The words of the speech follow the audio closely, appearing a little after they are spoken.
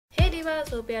Divas,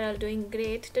 hope you are all doing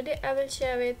great. Today I will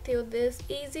share with you this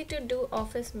easy to do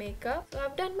office makeup. So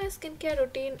I've done my skincare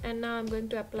routine and now I'm going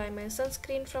to apply my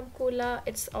sunscreen from Kula.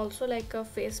 It's also like a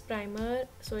face primer,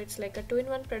 so it's like a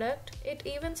 2-in-1 product. It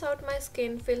evens out my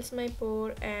skin, fills my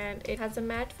pore, and it has a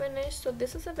matte finish. So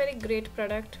this is a very great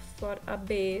product for a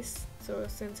base. So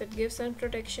since it gives sun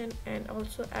protection and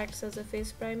also acts as a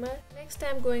face primer. Next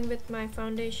I'm going with my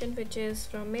foundation, which is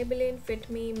from Maybelline Fit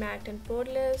Me Matte and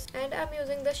Poreless, and I'm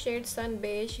using the shade Sun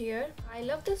Beige here. I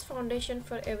love this foundation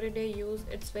for everyday use.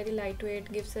 It's very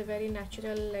lightweight, gives a very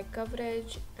natural like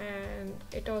coverage, and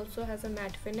it also has a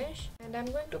matte finish. And I'm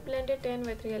going to blend it in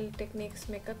with Real Techniques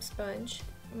makeup sponge.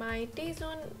 My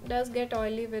T-zone does get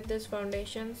oily with this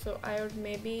foundation, so I would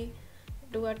maybe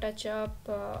do a touch up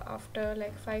after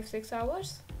like 5-6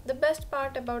 hours. The best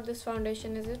part about this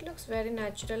foundation is it looks very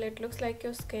natural. It looks like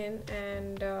your skin,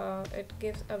 and it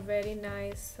gives a very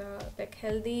nice like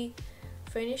healthy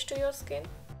finish to your skin.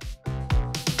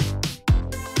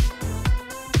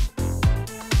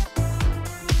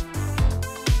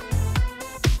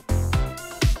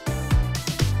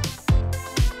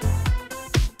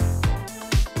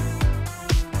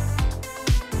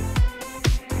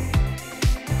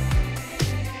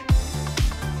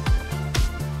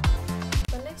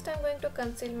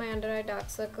 Conceal my under eye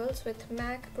dark circles with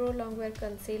MAC Pro Longwear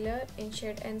Concealer in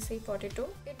shade NC42.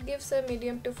 It gives a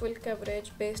medium to full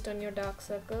coverage based on your dark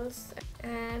circles,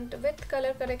 and with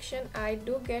color correction I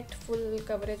do get full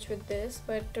coverage with this,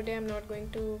 but today I'm not going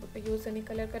to use any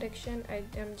color correction. I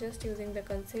am just using the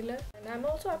concealer, and I'm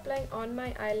also applying on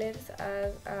my eyelids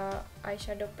as a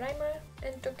eyeshadow primer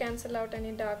and to cancel out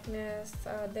any darkness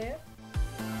there.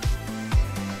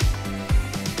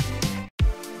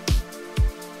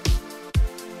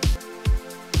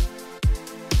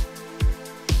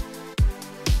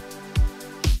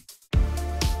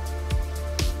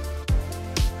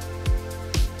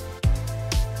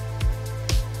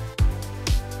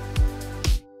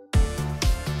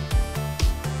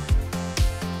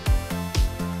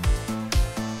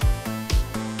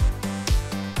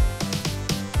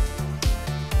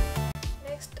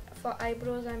 For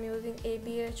eyebrows, I'm using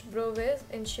ABH Brow Wiz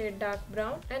in shade dark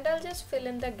brown, and I'll just fill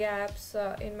in the gaps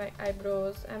in my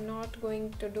eyebrows. I'm not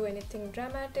going to do anything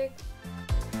dramatic.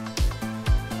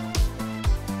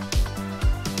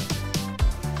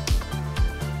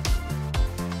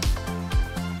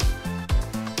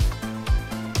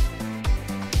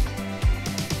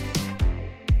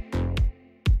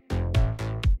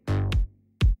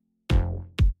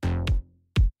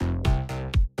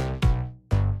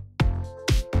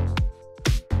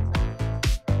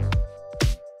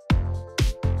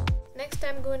 Next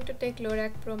I'm going to take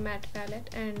Lorac Pro Matte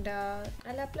Palette, and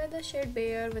I'll apply the shade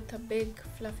Bare with a big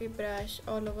fluffy brush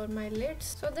all over my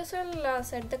lids. So this will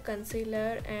set the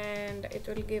concealer, and it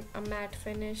will give a matte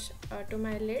finish to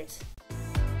my lids.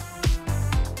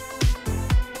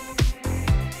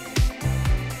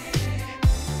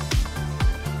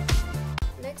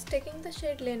 Next, taking the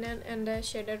shade Linen and a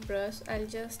shaded brush, I'll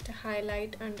just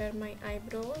highlight under my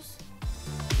eyebrows.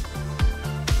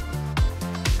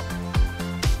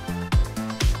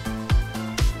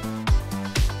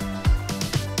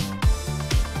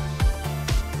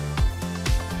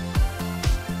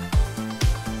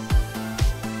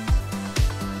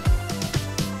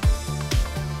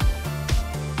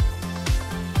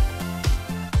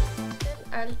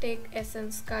 I'll take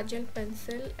Essence Kajal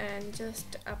pencil and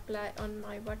just apply on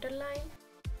my waterline.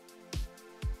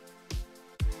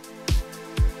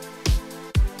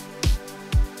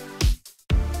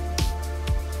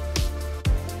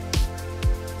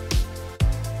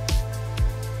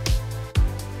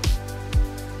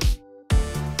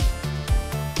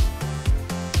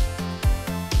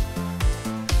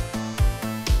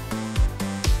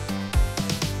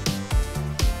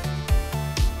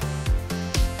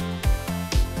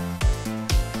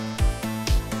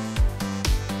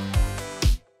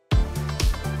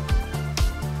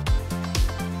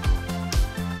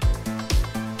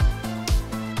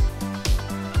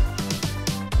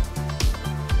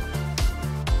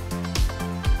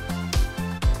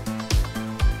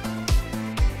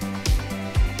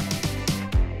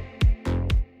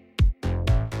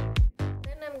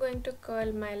 To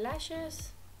curl my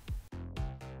lashes,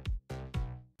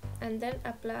 and then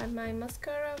apply my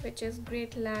mascara, which is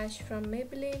Great Lash from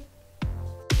Maybelline.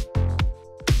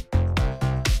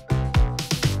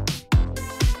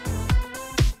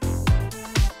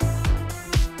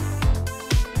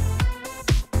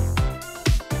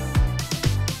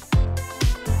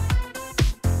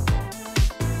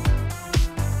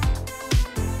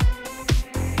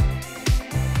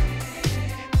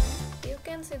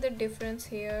 difference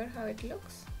here how it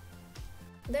looks.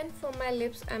 Then for my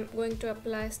lips, I'm going to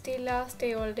apply Stila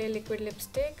Stay All Day Liquid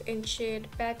Lipstick in shade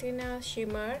Patina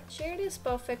Shimmer. Shade is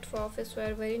perfect for office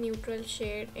wear, very neutral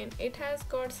shade, and it has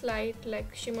got slight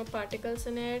like shimmer particles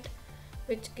in it,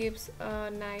 which gives a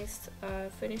nice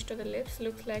finish to the lips.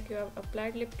 Looks like you have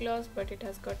applied lip gloss, but it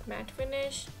has got matte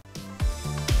finish.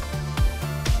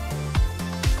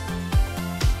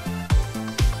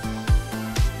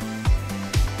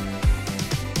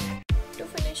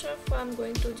 I'm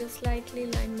going to just slightly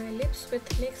line my lips with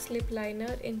NYX lip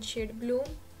liner in shade Bloom,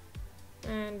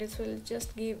 and this will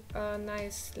just give a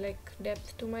nice like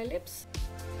depth to my lips.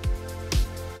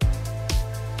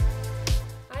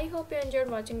 I hope you enjoyed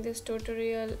watching this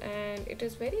tutorial, and it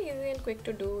is very easy and quick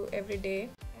to do every day.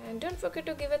 And don't forget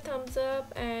to give a thumbs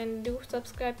up and do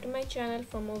subscribe to my channel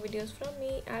for more videos from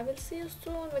me. I will see you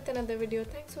soon with another video.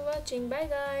 Thanks for watching. Bye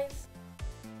guys.